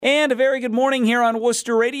And a very good morning here on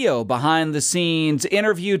Worcester Radio, behind the scenes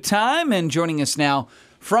interview time. And joining us now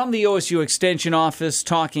from the OSU Extension Office,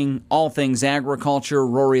 talking all things agriculture,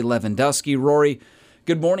 Rory Lewandowski. Rory,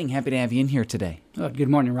 good morning. Happy to have you in here today. Good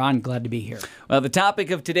morning, Ron. Glad to be here. Well, the topic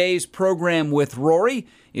of today's program with Rory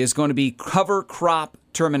is going to be cover crop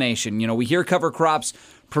termination. You know, we hear cover crops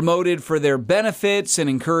promoted for their benefits and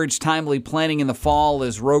encourage timely planting in the fall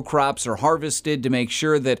as row crops are harvested to make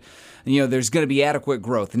sure that there's going to be adequate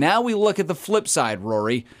growth. Now we look at the flip side,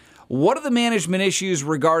 Rory. What are the management issues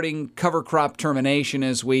regarding cover crop termination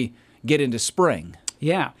as we get into spring?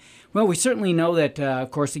 Yeah. Well, we certainly know that,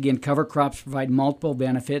 of course, again, cover crops provide multiple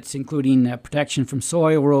benefits, including protection from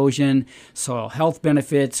soil erosion, soil health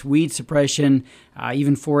benefits, weed suppression,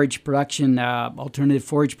 even forage production, alternative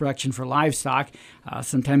forage production for livestock,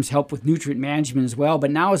 sometimes help with nutrient management as well.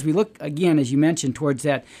 But now as we look, again, as you mentioned, towards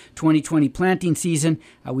that 2020 planting season,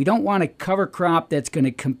 we don't want a cover crop that's going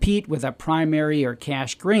to compete with a primary or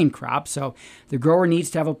cash grain crop. So the grower needs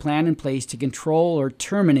to have a plan in place to control or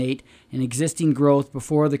terminate an existing growth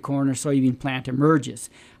before the corn or soybean plant emerges.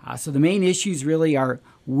 So the main issues really are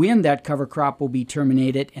when that cover crop will be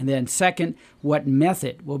terminated, and then second, what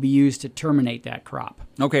method will be used to terminate that crop.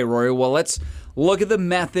 Okay, Rory, well, let's look at the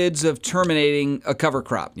methods of terminating a cover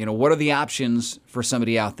crop. What are the options for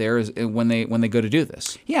somebody out there when they go to do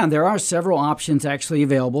this? Yeah, and there are several options actually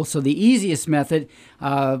available. So the easiest method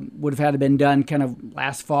would have had to been done kind of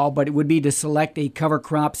last fall, but it would be to select a cover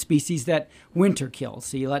crop species that winter kills.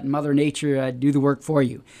 So you let Mother Nature do the work for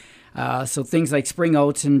you. So things like spring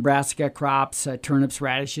oats and brassica crops, turnips,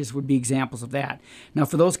 radishes would be examples of that. Now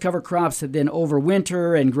for those cover crops that then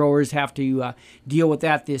overwinter and growers have to deal with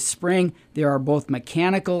that this spring, there are both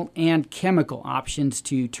mechanical and chemical options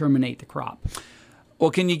to terminate the crop. Well,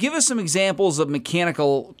 can you give us some examples of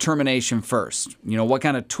mechanical termination first? What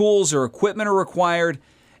kind of tools or equipment are required,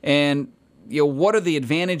 and what are the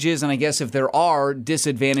advantages, and I guess if there are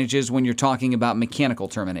disadvantages when you're talking about mechanical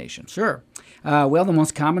termination? Sure. Well, the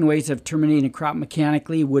most common ways of terminating a crop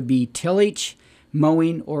mechanically would be tillage,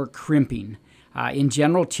 mowing, or crimping. In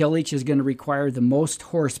general, tillage is going to require the most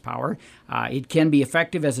horsepower. It can be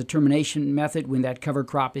effective as a termination method when that cover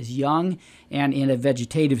crop is young and in a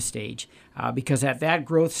vegetative stage. Because at that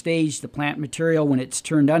growth stage, the plant material, when it's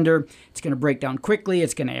turned under, it's going to break down quickly.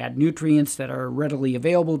 It's going to add nutrients that are readily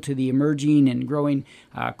available to the emerging and growing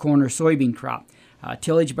corn or soybean crop.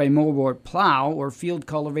 Tillage by mobile plow or field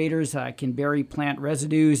cultivators can bury plant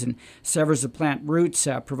residues and severs the plant roots,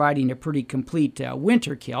 providing a pretty complete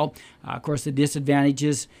winter kill. Of course, the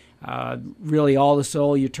disadvantages, really all the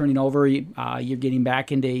soil you're turning over, you're getting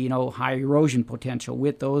back into high erosion potential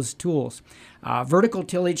with those tools. Vertical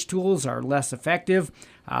tillage tools are less effective.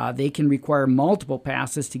 They can require multiple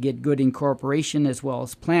passes to get good incorporation as well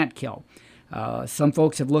as plant kill. Some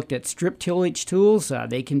folks have looked at strip tillage tools.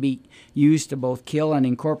 They can be used to both kill and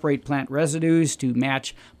incorporate plant residues to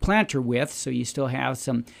match planter width, so you still have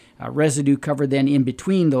some residue cover then in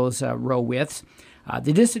between those row widths.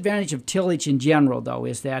 The disadvantage of tillage in general, though,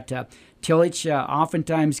 is that tillage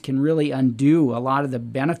oftentimes can really undo a lot of the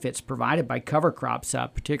benefits provided by cover crops,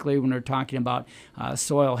 particularly when we're talking about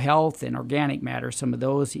soil health and organic matter, some of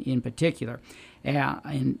those in particular.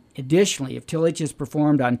 And additionally, if tillage is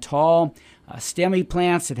performed on tall, stemmy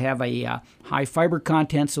plants that have a high fiber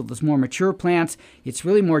content, so those more mature plants, it's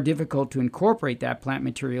really more difficult to incorporate that plant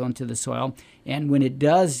material into the soil. And when it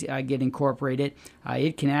does get incorporated,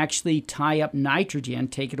 it can actually tie up nitrogen,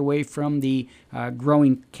 take it away from the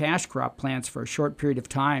growing cash crop plants for a short period of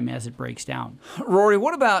time as it breaks down. Rory,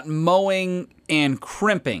 what about mowing and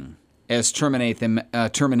crimping as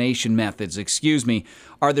termination methods?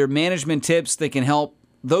 Are there management tips that can help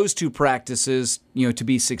those two practices, to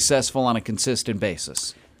be successful on a consistent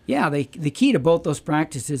basis? Yeah, the key to both those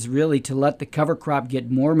practices is really to let the cover crop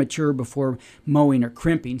get more mature before mowing or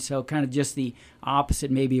crimping. So kind of just the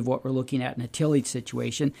opposite maybe of what we're looking at in a tillage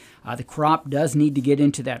situation. The crop does need to get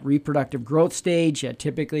into that reproductive growth stage.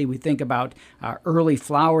 Typically we think about early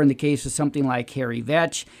flower in the case of something like hairy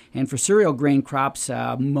vetch, and for cereal grain crops,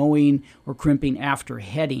 mowing or crimping after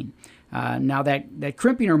heading. Now that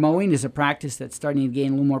crimping or mowing is a practice that's starting to gain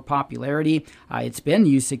a little more popularity. It's been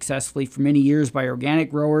used successfully for many years by organic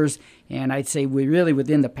growers, and I'd say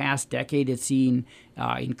within the past decade it's seen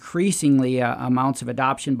increasingly amounts of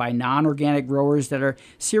adoption by non-organic growers that are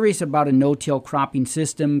serious about a no-till cropping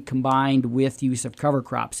system combined with use of cover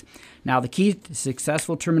crops. Now the key to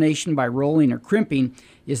successful termination by rolling or crimping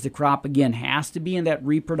is the crop again has to be in that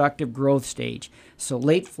reproductive growth stage. So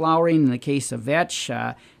late flowering in the case of vetch,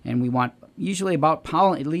 and we want usually about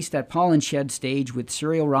pollen, at least that pollen shed stage with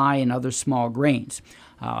cereal rye and other small grains.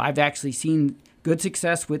 I've actually seen good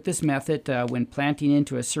success with this method when planting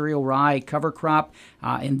into a cereal rye cover crop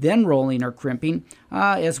and then rolling or crimping,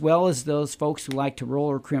 as well as those folks who like to roll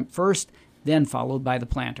or crimp first, then followed by the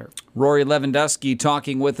planter. Rory Lewandowski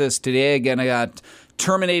talking with us today again about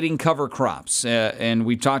terminating cover crops. And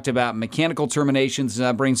we talked about mechanical terminations, and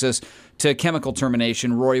that brings us to chemical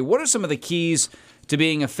termination. Rory, what are some of the keys to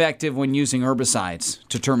being effective when using herbicides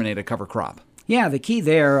to terminate a cover crop? Yeah, the key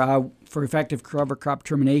there for effective cover crop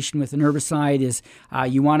termination with an herbicide is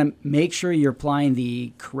you want to make sure you're applying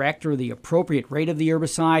the correct or the appropriate rate of the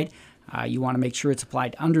herbicide. You want to make sure it's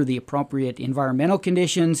applied under the appropriate environmental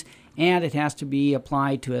conditions, and it has to be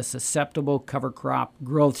applied to a susceptible cover crop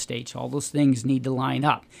growth stage. All those things need to line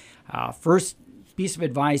up. First piece of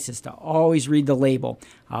advice is to always read the label.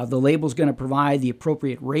 The label is going to provide the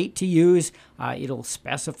appropriate rate to use. It'll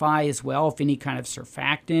specify as well if any kind of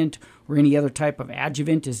surfactant or any other type of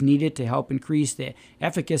adjuvant is needed to help increase the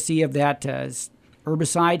efficacy of that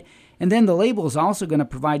herbicide. And then the label is also going to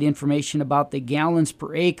provide information about the gallons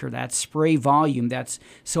per acre, that spray volume. That's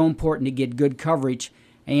so important to get good coverage.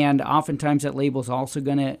 And oftentimes that label is also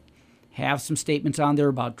going to have some statements on there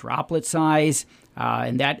about droplet size.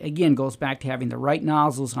 And that, again, goes back to having the right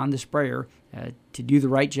nozzles on the sprayer to do the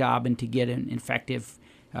right job and to get an effective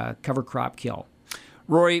cover crop kill.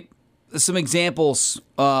 Rory, some examples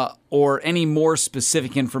or any more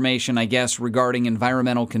specific information, I guess, regarding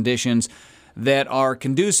environmental conditions that are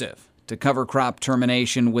conducive to cover crop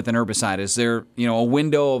termination with an herbicide? Is there, a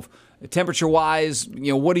window of temperature-wise,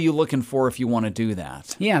 what are you looking for if you want to do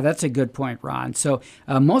that? Yeah, that's a good point, Ron. So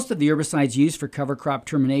most of the herbicides used for cover crop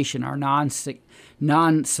termination are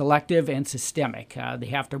non-selective and systemic. They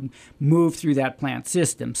have to move through that plant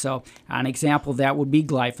system. So an example of that would be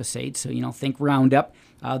glyphosate. So, think Roundup.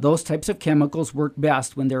 Those types of chemicals work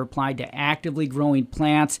best when they're applied to actively growing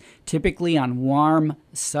plants, typically on warm,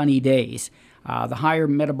 sunny days. The higher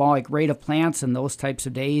metabolic rate of plants in those types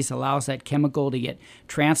of days allows that chemical to get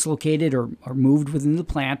translocated or moved within the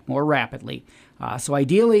plant more rapidly. So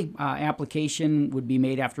ideally, application would be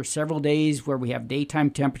made after several days where we have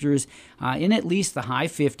daytime temperatures in at least the high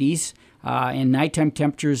 50s and nighttime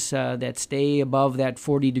temperatures that stay above that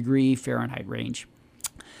 40-degree Fahrenheit range.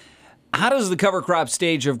 How does the cover crop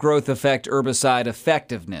stage of growth affect herbicide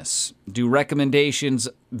effectiveness? Do recommendations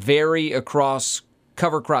vary across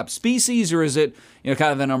cover crop species, or is it kind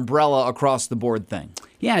of an umbrella across the board thing?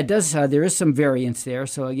 Yeah, it does. There is some variance there.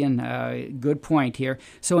 So again, good point here.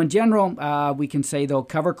 So in general, we can say, though,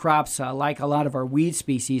 cover crops, like a lot of our weed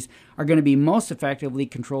species, are going to be most effectively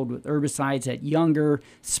controlled with herbicides at younger,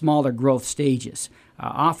 smaller growth stages.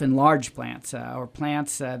 Often large plants or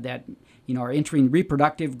plants that are entering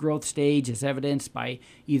reproductive growth stage, as evidenced by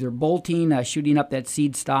either bolting, shooting up that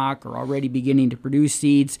seed stalk, or already beginning to produce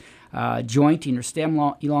seeds, jointing or stem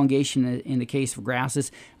elongation in the case of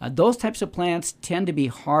grasses. Those types of plants tend to be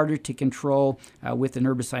harder to control with an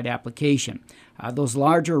herbicide application. Those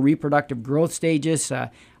larger reproductive growth stages,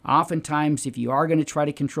 oftentimes, if you are going to try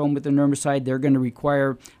to control them with an herbicide, they're going to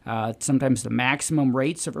require sometimes the maximum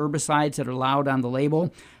rates of herbicides that are allowed on the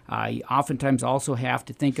label. You oftentimes also have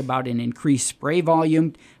to think about an increased spray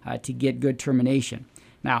volume to get good termination.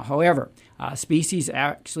 Now, however, species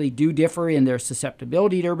actually do differ in their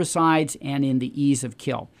susceptibility to herbicides and in the ease of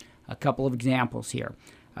kill. A couple of examples here.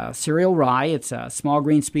 Cereal rye, it's a small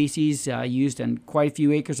grain species used in quite a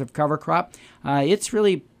few acres of cover crop. It's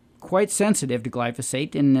really quite sensitive to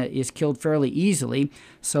glyphosate and is killed fairly easily,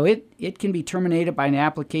 so it can be terminated by an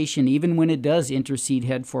application even when it does enter seed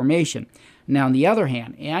head formation. Now, on the other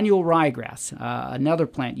hand, annual ryegrass, another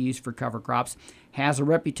plant used for cover crops, has a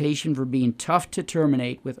reputation for being tough to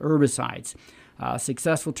terminate with herbicides.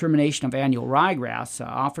 Successful termination of annual ryegrass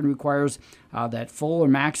often requires that full or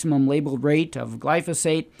maximum labeled rate of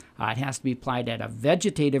glyphosate. It has to be applied at a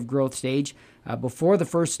vegetative growth stage before the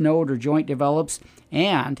first node or joint develops,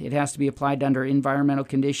 and it has to be applied under environmental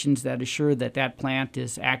conditions that assure that that plant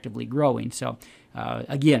is actively growing. So,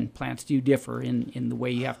 again, plants do differ in the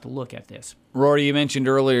way you have to look at this. Rory, you mentioned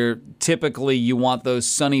earlier, typically you want those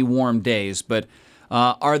sunny, warm days, but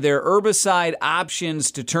are there herbicide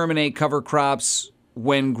options to terminate cover crops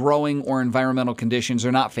when growing or environmental conditions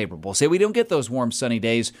are not favorable? Say we don't get those warm, sunny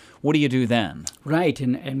days, what do you do then? Right,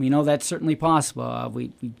 and we know that's certainly possible.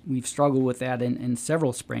 We've struggled with that in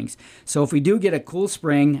several springs. So if we do get a cool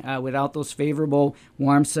spring without those favorable,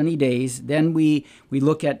 warm, sunny days, then we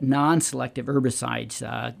look at non-selective herbicides.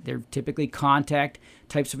 They're typically contact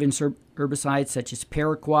types of herbicides such as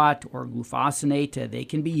paraquat or glufosinate, they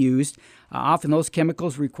can be used. Often those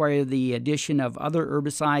chemicals require the addition of other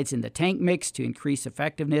herbicides in the tank mix to increase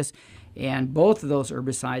effectiveness. And both of those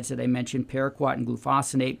herbicides that I mentioned, paraquat and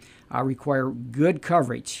glufosinate, require good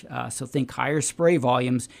coverage. So think higher spray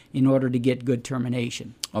volumes in order to get good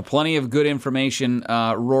termination. Well, plenty of good information,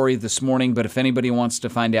 Rory, this morning. But if anybody wants to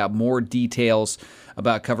find out more details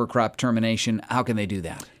about cover crop termination, how can they do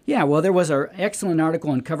that? Yeah, well, there was an excellent article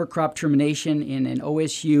on cover crop termination in an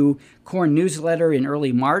OSU corn newsletter in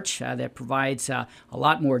early March that provides a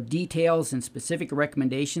lot more details and specific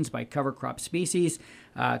recommendations by cover crop species.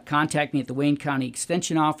 Contact me at the Wayne County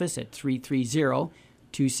Extension Office at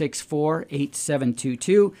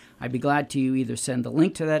 330-264-8722. I'd be glad to either send the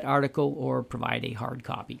link to that article or provide a hard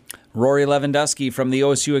copy. Rory Lewandowski from the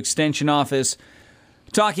OSU Extension Office,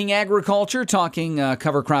 talking agriculture, talking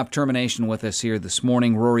cover crop termination with us here this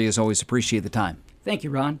morning. Rory, as always, appreciate the time. Thank you,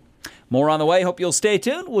 Ron. More on the way. Hope you'll stay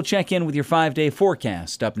tuned. We'll check in with your 5-day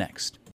forecast up next.